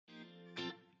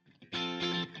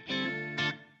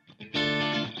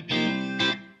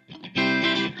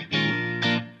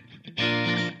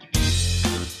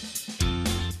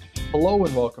Hello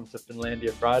and welcome to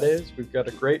Finlandia Fridays. We've got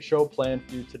a great show planned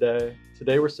for you today.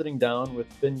 Today we're sitting down with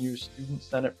FinU Student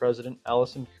Senate President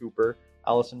Allison Cooper.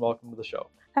 Allison, welcome to the show.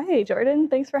 Hi, Jordan.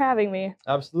 Thanks for having me.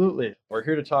 Absolutely. We're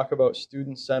here to talk about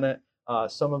Student Senate,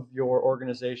 some of your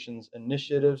organization's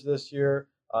initiatives this year,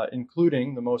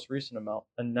 including the most recent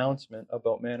announcement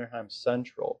about Mannerheim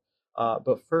Central.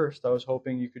 But first, I was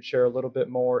hoping you could share a little bit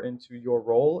more into your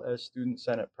role as Student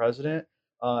Senate President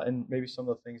and maybe some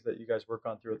of the things that you guys work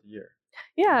on throughout the year.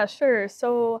 Yeah, sure.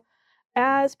 So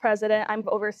as president, I'm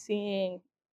overseeing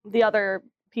the other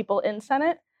people in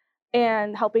Senate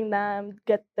and helping them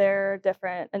get their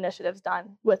different initiatives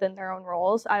done within their own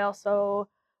roles. I also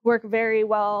work very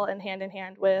well and hand in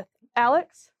hand with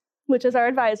Alex, which is our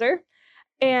advisor.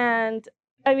 And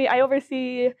I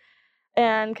oversee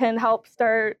and can help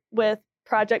start with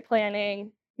project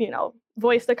planning,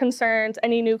 voice the concerns,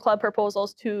 any new club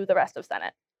proposals to the rest of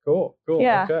Senate. Cool.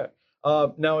 Yeah. Okay.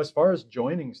 Now, as far as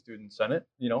joining Student Senate,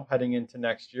 heading into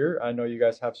next year, I know you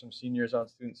guys have some seniors on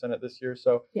Student Senate this year.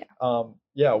 So,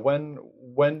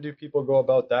 when do people go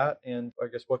about that? And I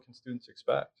guess what can students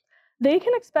expect? They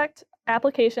can expect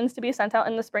applications to be sent out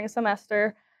in the spring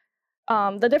semester.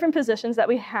 The different positions that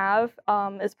we have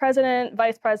is president,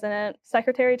 vice president,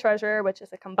 secretary treasurer, which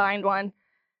is a combined one,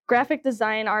 graphic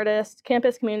design artist,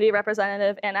 campus community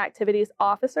representative, and activities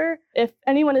officer. If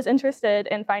anyone is interested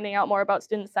in finding out more about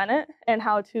Student Senate and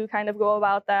how to kind of go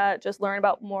about that, just learn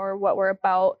about more what we're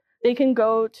about, they can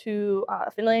go to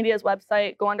Finlandia's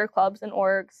website, go under clubs and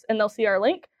orgs, and they'll see our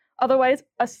link. Otherwise,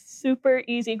 a super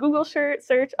easy Google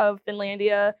search of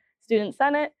Finlandia Student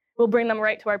Senate will bring them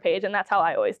right to our page, and that's how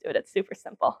I always do it. It's super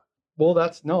simple. Well,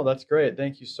 that's great.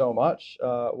 Thank you so much.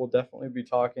 We'll definitely be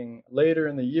talking later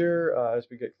in the year as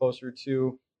we get closer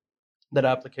to that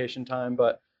application time.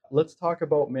 But let's talk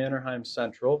about Mannerheim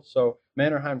Central. So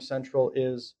Mannerheim Central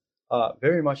is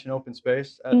very much an open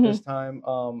space at this time,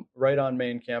 right on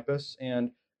main campus. And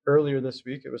earlier this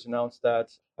week, it was announced that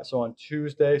on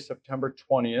Tuesday, September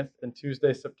 20th and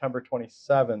Tuesday, September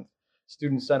 27th,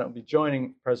 Student Senate will be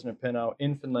joining President Pinnow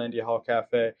in Finlandia Hall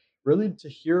Cafe, really to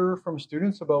hear from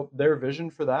students about their vision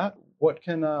for that. What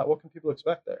can people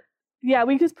expect there? Yeah,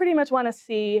 we just pretty much want to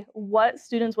see what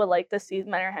students would like to see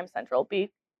Mannerheim Central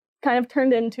be kind of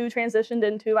transitioned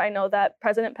into. I know that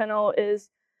President Pinnow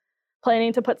is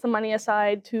planning to put some money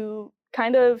aside to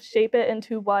kind of shape it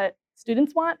into what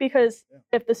students want, because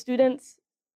if the students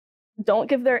don't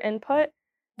give their input,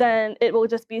 then it will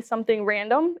just be something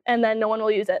random and then no one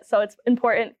will use it. So it's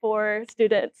important for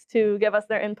students to give us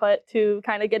their input to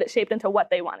kind of get it shaped into what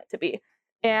they want it to be.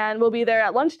 And we'll be there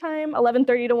at lunchtime,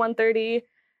 11:30 to 1:30.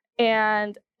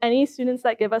 And any students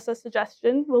that give us a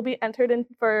suggestion will be entered in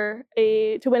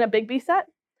to win a Big B set.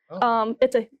 Oh.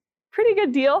 It's a pretty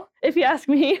good deal, if you ask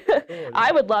me. Cool, yeah.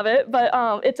 I would love it, but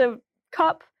it's a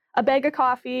cup, a bag of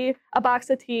coffee, a box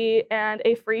of tea, and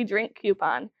a free drink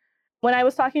coupon. When I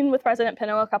was talking with President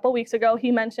Pinnow a couple weeks ago,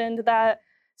 he mentioned that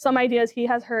some ideas he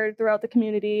has heard throughout the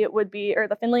community would be, or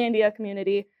the Finlandia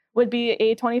community, would be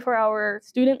a 24-hour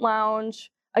student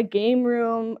lounge, a game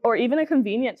room, or even a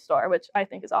convenience store, which I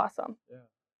think is awesome. Yeah,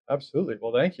 absolutely.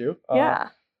 Well, thank you. Yeah.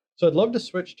 So I'd love to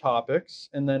switch topics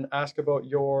and then ask about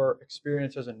your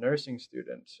experience as a nursing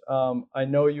student. I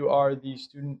know you are the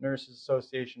Student Nurses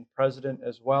Association president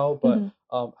as well, but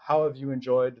how have you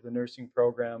enjoyed the nursing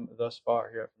program thus far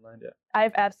here at Finlandia?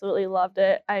 I've absolutely loved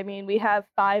it. I mean, we have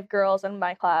 5 girls in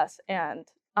my class, and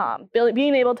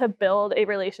being able to build a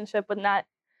relationship with not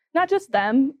just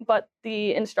them, but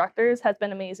the instructors has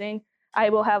been amazing. I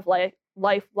will have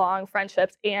lifelong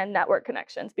friendships and network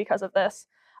connections because of this.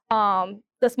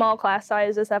 The small class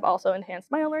sizes have also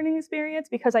enhanced my learning experience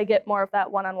because I get more of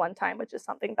that one-on-one time, which is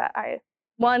something that I,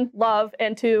 1, love,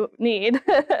 and 2, need.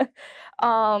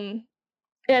 And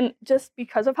just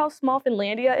because of how small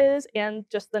Finlandia is and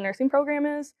just the nursing program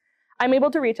is, I'm able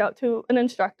to reach out to an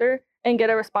instructor and get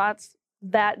a response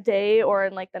that day or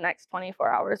in the next 24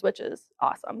 hours, which is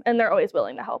awesome. And they're always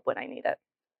willing to help when I need it.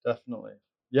 Definitely.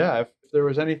 Yeah, if there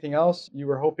was anything else you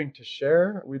were hoping to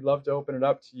share, we'd love to open it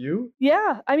up to you.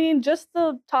 Yeah, just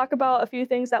to talk about a few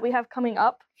things that we have coming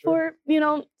up for,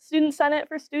 Student Senate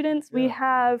for students. Yeah. We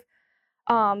have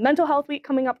Mental Health Week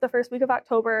coming up the first week of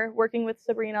October, working with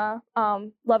Sabrina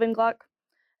Lovengluck.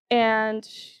 And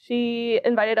she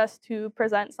invited us to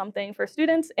present something for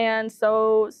students. And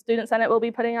so Student Senate will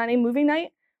be putting on a movie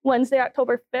night Wednesday,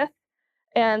 October 5th.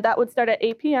 And that would start at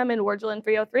 8 p.m. in Wargelin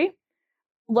 303.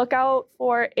 Look out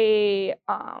for a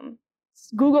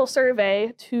Google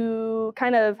survey to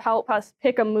kind of help us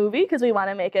pick a movie, because we want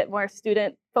to make it more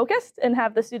student focused and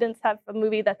have the students have a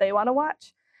movie that they want to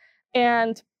watch.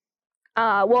 And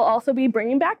we'll also be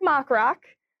bringing back Mock Rock.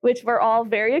 which we're all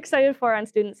very excited for on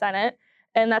Student Senate.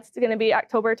 And that's going to be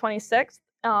October 26th.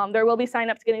 There will be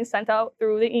signups getting sent out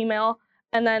through the email,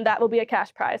 and then that will be a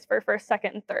cash prize for first,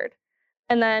 second, and third.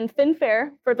 And then Fin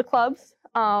Fair for the clubs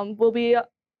will be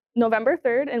November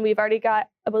 3rd, and we've already got,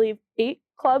 I believe, 8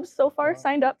 clubs so far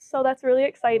signed up, so that's really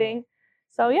exciting.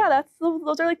 So yeah,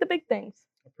 those are like the big things.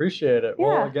 Appreciate it. Yeah.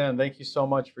 Well, again, thank you so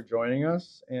much for joining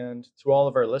us. And to all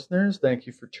of our listeners, thank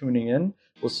you for tuning in.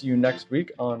 We'll see you next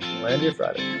week on Finlandia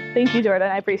Friday. Thank you,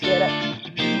 Jordan. I appreciate it.